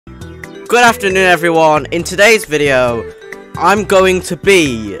Good afternoon, everyone. In today's video, I'm going to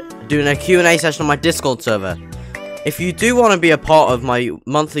be doing a Q&A session on my Discord server. If you do want to be a part of my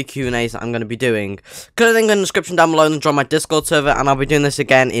monthly Q&As that I'm going to be doing, click the link in the description down below and join my Discord server, and I'll be doing this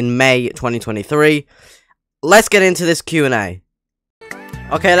again in May 2023. Let's get into this Q&A.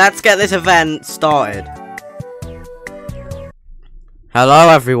 Okay, let's get this event started. Hello,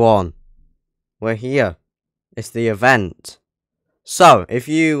 everyone. We're here. It's the event. So, if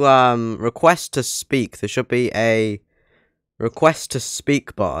you request to speak, there should be a request to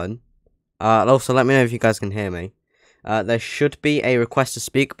speak button. Also, let me know if you guys can hear me. There should be a request to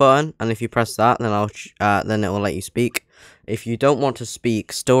speak button, and if you press that, then it will let you speak. If you don't want to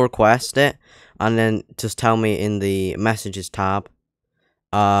speak, still request it, and then just tell me in the messages tab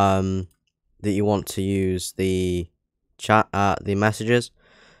that you want to use the chat, the messages.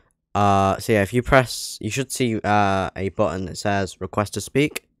 So yeah, if you press, you should see a button that says request to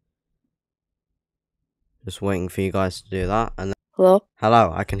speak. Just waiting for you guys to do that. And then,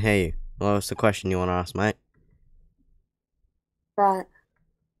 hello, I can hear you. What's the question you want to ask, mate? That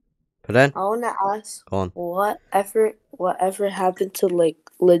Pardon? I want to ask, Go on. whatever happened to like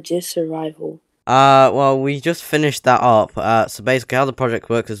legit survival? Well, we just finished that up. So basically how the project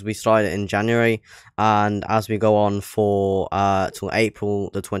works is we started it in January, and as we go on for till April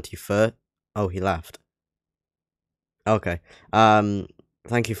the 23rd. Oh, he left. Okay.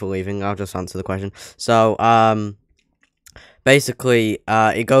 Thank you for leaving. I'll just answer the question. So, basically,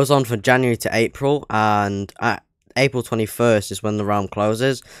 it goes on from January to April, and April 21st is when the realm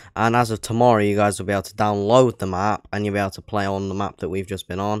closes, and as of tomorrow, you guys will be able to download the map, and you'll be able to play on the map that we've just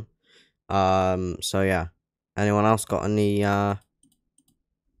been on. So yeah. Anyone else got any,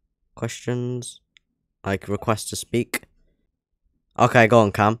 questions? Like, request to speak? Okay, go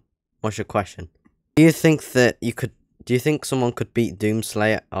on, Cam. What's your question? Do you think someone could beat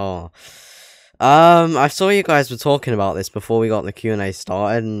Doomslayer? Oh. I saw you guys were talking about this before we got the Q&A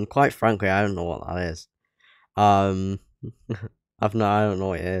started, and quite frankly, I don't know what that is. I don't know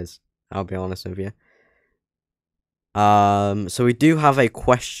what it is. I'll be honest with you. So we do have a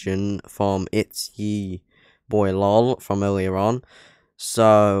question from It's Ye Boy Lol from earlier on.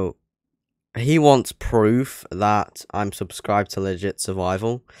 So he wants proof that I'm subscribed to Legit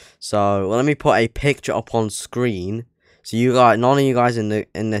Survival. So let me put a picture up on screen. So you guys, none of you guys in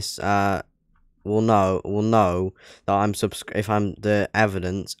this will know that I'm if I'm the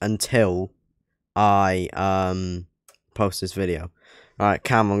evidence until I post this video. Alright,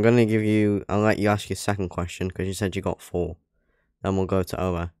 Cam, I'll let you ask your second question because you said you got 4. Then we'll go to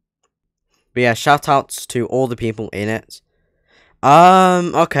Ola. But yeah, shout outs to all the people in it.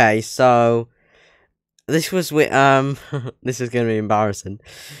 Okay, so this was with this is gonna be embarrassing.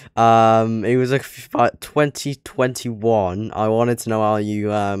 It was about 2021. I wanted to know how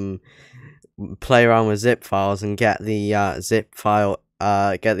you play around with zip files and get the zip file,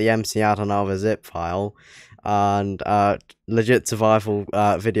 get the MC add-on out of a zip file, and Legit Survival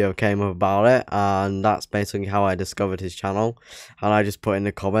video came up about it, and that's basically how I discovered his channel. And I just put in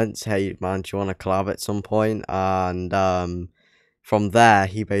the comments, hey man, do you want to collab at some point? And from there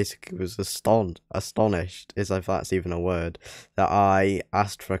he basically was astonished, is if that's even a word, that I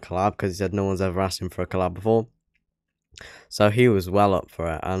asked for a collab, because he said no one's ever asked him for a collab before. So he was well up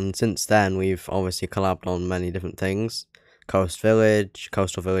for it, and since then we've obviously collabed on many different things. Coastal Village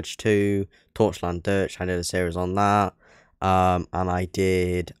 2, Torchland Dirge, I did a series on that. And I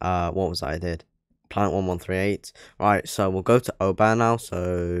did, what was that I did? Planet 1138. Right, so we'll go to Oba now,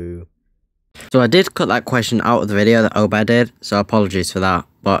 so I did cut that question out of the video that Oba did, so apologies for that,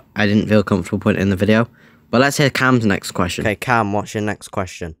 but I didn't feel comfortable putting it in the video. But let's hear Cam's next question. Okay, Cam, what's your next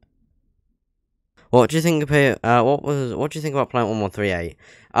question? What do you think of what do you think about Planet 1138?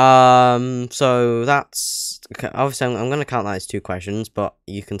 So that's obviously I'm gonna count that as 2 questions, but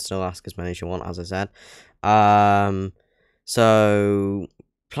you can still ask as many as you want, as I said. So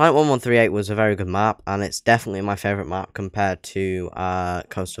Planet 1138 was a very good map, and it's definitely my favorite map compared to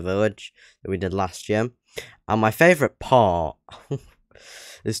Coastal Village that we did last year. And my favorite part,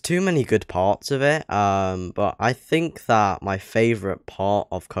 there's too many good parts of it, but I think that my favorite part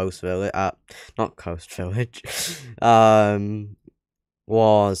of Coast Village, not Coast Village,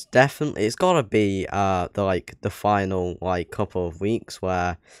 was definitely, it's gotta be, the final, couple of weeks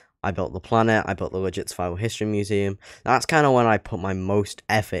where I built the planet, I built the Legit Survival History Museum. That's kind of when I put my most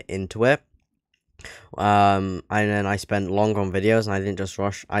effort into it. And then I spent long on videos, and I didn't just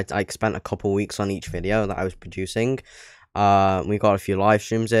rush. I spent a couple weeks on each video that I was producing. We got a few live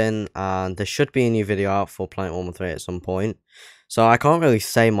streams in, and there should be a new video out for Planet 113 at some point. So I can't really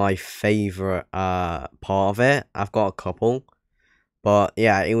say my favorite part of it. I've got a couple. But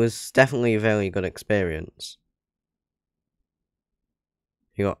yeah, it was definitely a very good experience.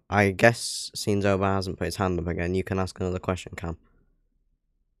 I guess since Oba hasn't put his hand up again, you can ask another question, Cam.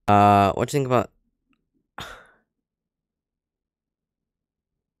 What do you think about?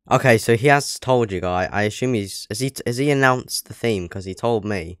 Okay, so he has told you guys. I assume has he announced the theme, because he told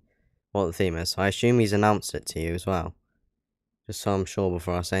me what the theme is. So I assume he's announced it to you as well. Just so I'm sure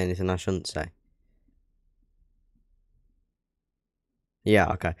before I say anything I shouldn't say.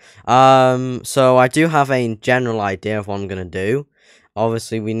 Yeah, okay. So I do have a general idea of what I'm gonna do.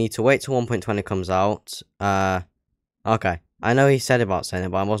 Obviously, we need to wait till 1.20 comes out. Okay. I know he said about saying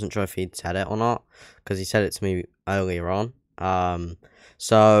it, but I wasn't sure if he'd said it or not, because he said it to me earlier on.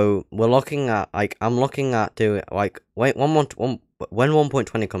 So we're looking at, like, I'm looking at doing, like, when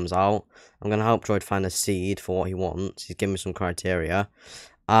 1.20 comes out, I'm gonna help Droid find a seed for what he wants. He's giving me some criteria.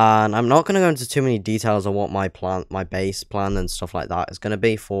 And I'm not going to go into too many details of what my base plan and stuff like that is going to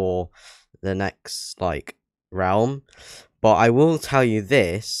be for the next, like, realm. But I will tell you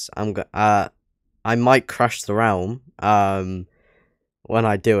this, I might crash the realm, when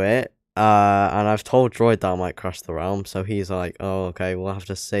I do it. And I've told Droid that I might crash the realm, so he's like, oh, okay, we'll have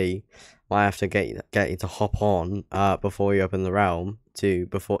to see. Might have to get you to hop on, before you open the realm, so you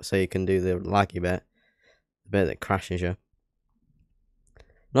can do the laggy bit. The bit that crashes you.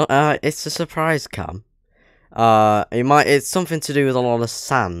 No, it's a surprise cam. It's something to do with a lot of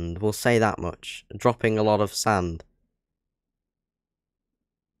sand. We'll say that much. Dropping a lot of sand.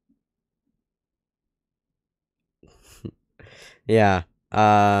 Yeah.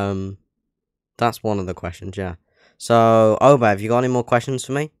 That's one of the questions. Yeah. So, Oba, have you got any more questions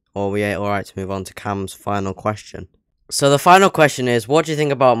for me? Or are we alright to move on to Cam's final question? So the final question is, what do you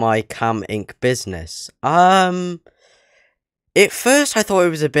think about my Cam Inc. business? At first I thought it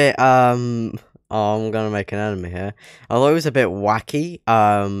was a bit, oh, I'm gonna make an enemy here. I thought it was a bit wacky,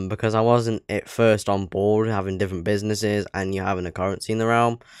 because I wasn't at first on board having different businesses and you having a currency in the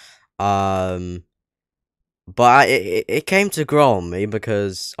realm. But it came to grow on me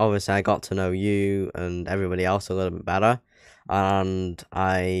because obviously I got to know you and everybody else a little bit better. And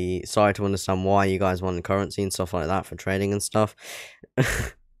I started to understand why you guys wanted currency and stuff like that for trading and stuff.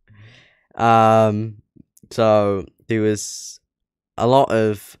 So there was a lot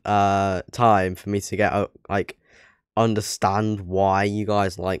of time for me to get like understand why you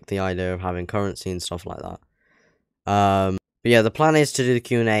guys like the idea of having currency and stuff like that. But yeah, the plan is to do the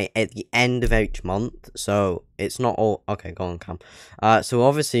Q&A at the end of each month, so it's not all. Okay, go on, Cam. So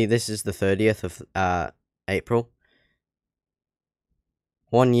obviously this is the 30th of April.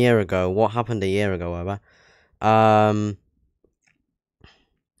 1 year ago, what happened a year ago, ever?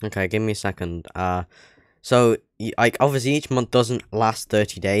 Okay, give me a second. So, like, obviously each month doesn't last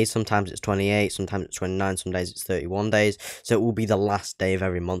 30 days. Sometimes it's 28, sometimes it's 29, some days it's 31 days. So it will be the last day of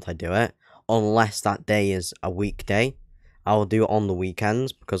every month I do it. Unless that day is a weekday. I will do it on the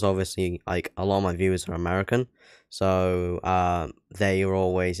weekends because obviously, like, a lot of my viewers are American. So, they are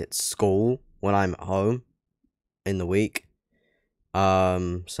always at school when I'm at home in the week.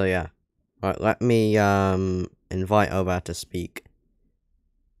 So yeah. Alright, let me, invite Oba to speak.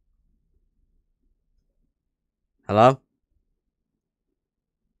 Hello?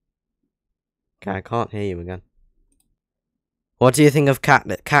 Okay, I can't hear you again. What do you think of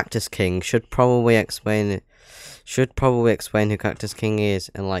Cactus King? Should probably explain who Cactus King is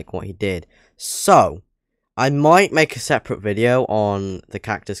and like what he did. So, I might make a separate video on the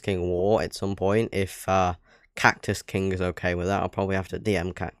Cactus King war at some point if Cactus King is okay with that. I'll probably have to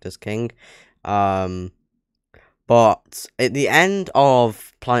DM Cactus King. But at the end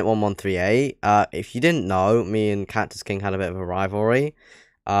of Planet 1138, if you didn't know, me and Cactus King had a bit of a rivalry.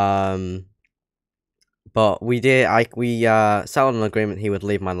 But we settled an agreement he would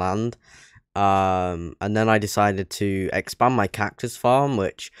leave my land. And then I decided to expand my cactus farm,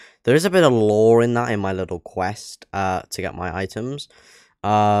 which there is a bit of lore in that in my little quest to get my items.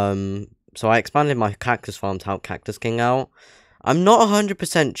 So I expanded my cactus farm to help Cactus King out. I'm not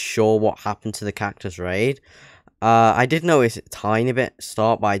 100% sure what happened to the cactus raid. I did notice a tiny bit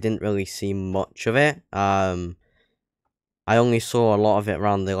start, but I didn't really see much of it. I only saw a lot of it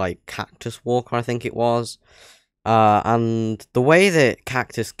around the, like, Cactus Walker, I think it was. And the way that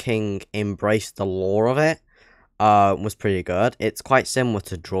Cactus King embraced the lore of it, was pretty good. It's quite similar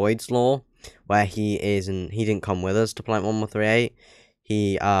to Droid's lore, where he didn't come with us to Planet 1138.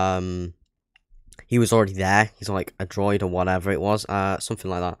 He was already there. He's like a droid or whatever it was,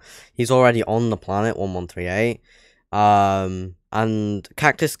 something like that. He's already on the planet 1138. And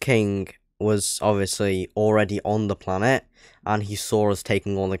Cactus King was obviously already on the planet, and he saw us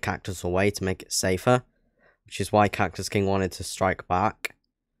taking all the cactus away to make it safer, which is why Cactus King wanted to strike back.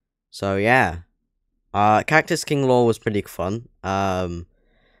 So yeah, Cactus King lore was pretty fun. I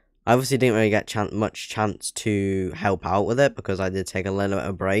obviously didn't really get much chance to help out with it because I did take a little bit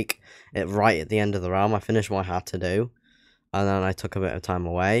of break right at the end of the realm. I finished what I had to do, and then I took a bit of time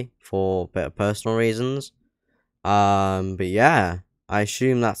away for a bit of personal reasons. But yeah, I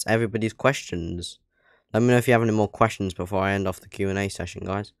assume that's everybody's questions. Let me know if you have any more questions before I end off the Q&A session,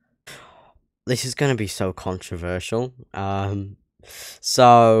 guys. This is gonna be so controversial.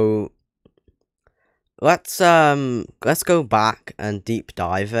 So let's go back and deep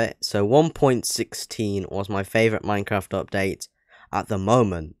dive it. So 1.16 was my favorite Minecraft update at the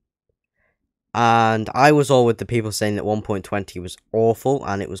moment. And I was all with the people saying that 1.20 was awful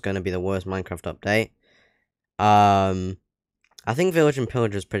and it was going to be the worst Minecraft update. I think Village and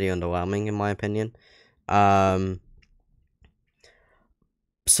Pillager is pretty underwhelming in my opinion.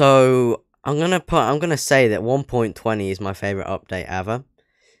 So I'm gonna say that 1.20 is my favorite update ever.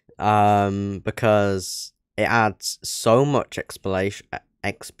 Because it adds so much exploration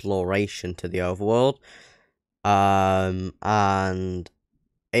to the overworld. And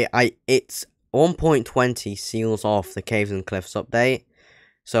it's 1.20 seals off the Caves and Cliffs update.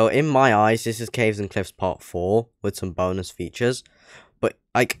 So in my eyes, this is Caves and Cliffs Part 4 with some bonus features. But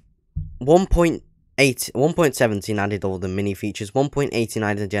like 1.17 added all the mini features, 1.18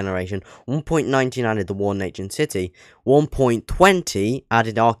 added the generation, 1.19 added the Worn Ancient City, 1.20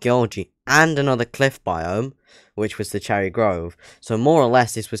 added archaeology and another cliff biome, which was the Cherry Grove. So more or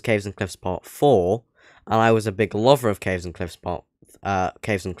less this was Caves and Cliffs Part 4, and I was a big lover of Caves and Cliffs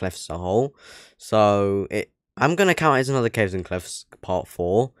Caves and Cliffs as a whole. So I'm gonna count it as another Caves and Cliffs Part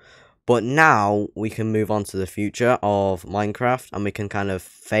 4. But now we can move on to the future of Minecraft, and we can kind of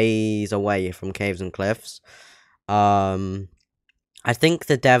phase away from Caves and Cliffs. I think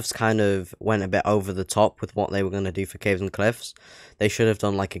the devs kind of went a bit over the top with what they were going to do for Caves and Cliffs. They should have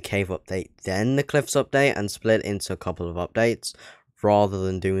done like a cave update, then the Cliffs update, and split into a couple of updates, rather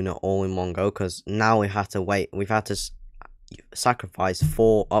than doing it all in one go, because now we have to wait. We've had to sacrifice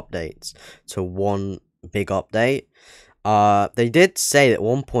 4 updates to one big update. They did say that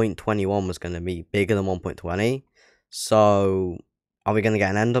 1.21 was going to be bigger than 1.20. So, are we going to get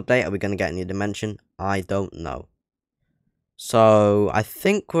an end update? Are we going to get a new dimension? I don't know. So, I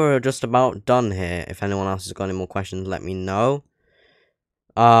think we're just about done here. If anyone else has got any more questions, let me know.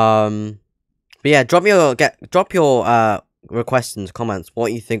 But yeah, drop your requests and comments.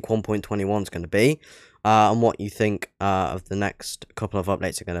 What you think 1.21 is going to be, and what you think of the next couple of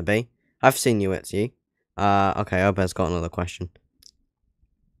updates are going to be. I've seen you, Itsy. Okay, Obed's got another question.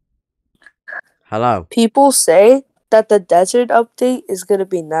 Hello. People say that the desert update is gonna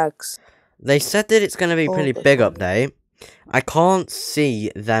be next. They said that it's gonna be a pretty big update. I can't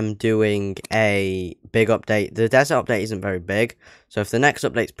see them doing a big update. The desert update isn't very big, so if the next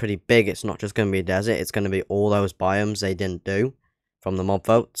update's pretty big, it's not just gonna be a desert, it's gonna be all those biomes they didn't do from the mob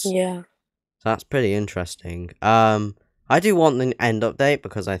votes. Yeah. So that's pretty interesting. I do want the end update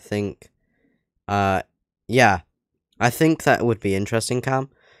because I think, yeah, I think that would be interesting, Cam.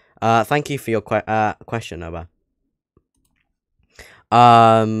 Thank you for your question, Oba.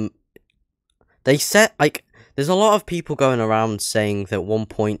 They said, like, there's a lot of people going around saying that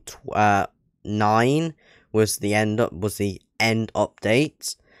 1.9 was the end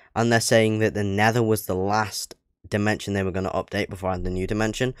update, and they're saying that the Nether was the last dimension they were going to update before adding the new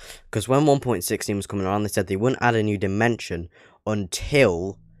dimension. Because when 1.16 was coming around, they said they wouldn't add a new dimension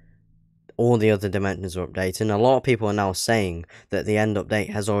until all the other dimensions are updated. And a lot of people are now saying that the end update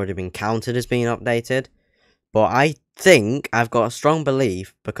has already been counted as being updated. But I think I've got a strong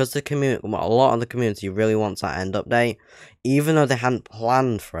belief, because the community, a lot of the community really wants that end update, even though they hadn't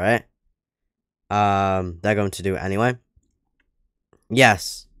planned for it, they're going to do it anyway.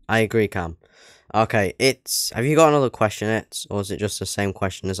 Yes, I agree, Cam. Okay, have you got another question, or is it just the same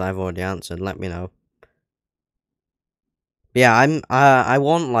question as I've already answered? Let me know. Yeah, I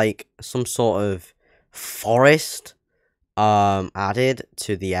want like some sort of forest added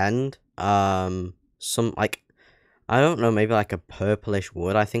to the end. Some like, I don't know, maybe like a purplish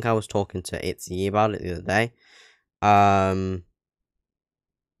wood. I think I was talking to Itzy about it the other day. But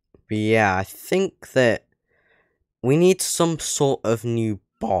yeah, I think that we need some sort of new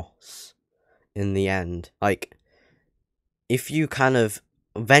boss in the end. Like, if you kind of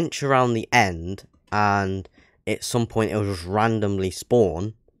venture around the end and at some point it'll just randomly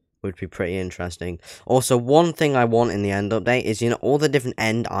spawn, would be pretty interesting. Also, one thing I want in the end update is, all the different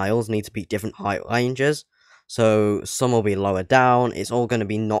end aisles need to be different height ranges. So some will be lower down. It's all going to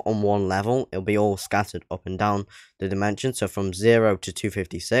be not on one level. It'll be all scattered up and down the dimension. So from 0 to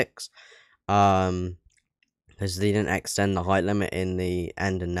 256. because they didn't extend the height limit in the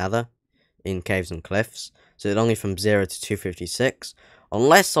End and Nether, in Caves and Cliffs. So it's only from 0 to 256.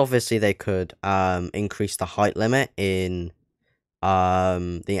 Unless, obviously, they could increase the height limit in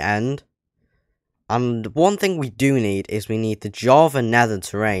the End. And one thing we do need is we need the Java Nether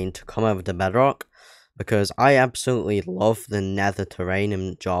terrain to come over to Bedrock, because I absolutely love the Nether terrain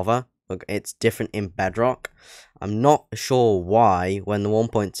in Java. Look, it's different in Bedrock. I'm not sure why, when the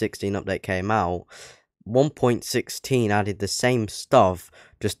 1.16 update came out, 1.16 added the same stuff,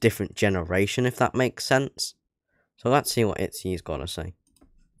 just different generation, if that makes sense. So let's see what Itzy's got to say.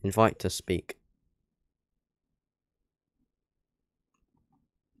 Invite to speak.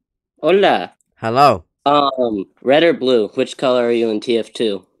 Hola. Hello. Red or blue? Which color are you in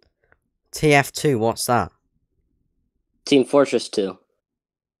TF2? TF2, what's that? Team Fortress 2.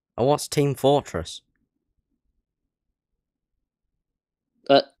 Oh, what's Team Fortress?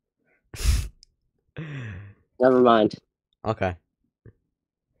 Never mind. Okay.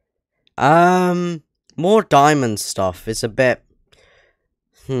 More diamond stuff is a bit...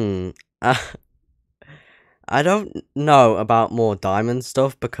 I don't know about more diamond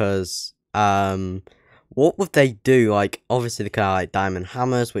stuff, because, what would they do? Like, obviously they could have, like, diamond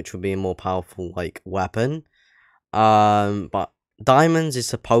hammers, which would be a more powerful, like, weapon. But diamonds is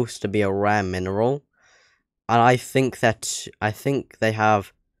supposed to be a rare mineral, and I think they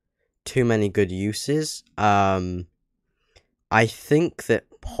have too many good uses. I think that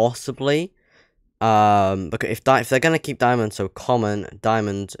possibly, because if they're gonna keep diamonds so common,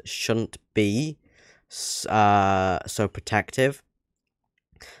 diamonds shouldn't be so protective.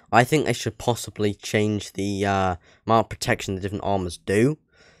 I think they should possibly change the amount of protection the different armors do.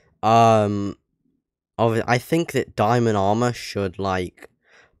 I think that diamond armor should, like,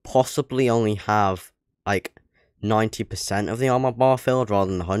 possibly only have, like, 90% of the armor bar filled rather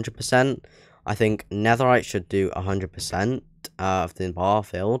than 100%. I think netherite should do 100% of the bar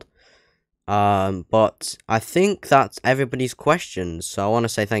filled. But I think that's everybody's questions. So I want to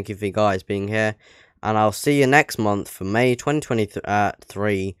say thank you for you guys being here, and I'll see you next month for May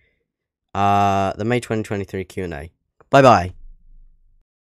 2023. The May 2023 Q&A. Bye bye.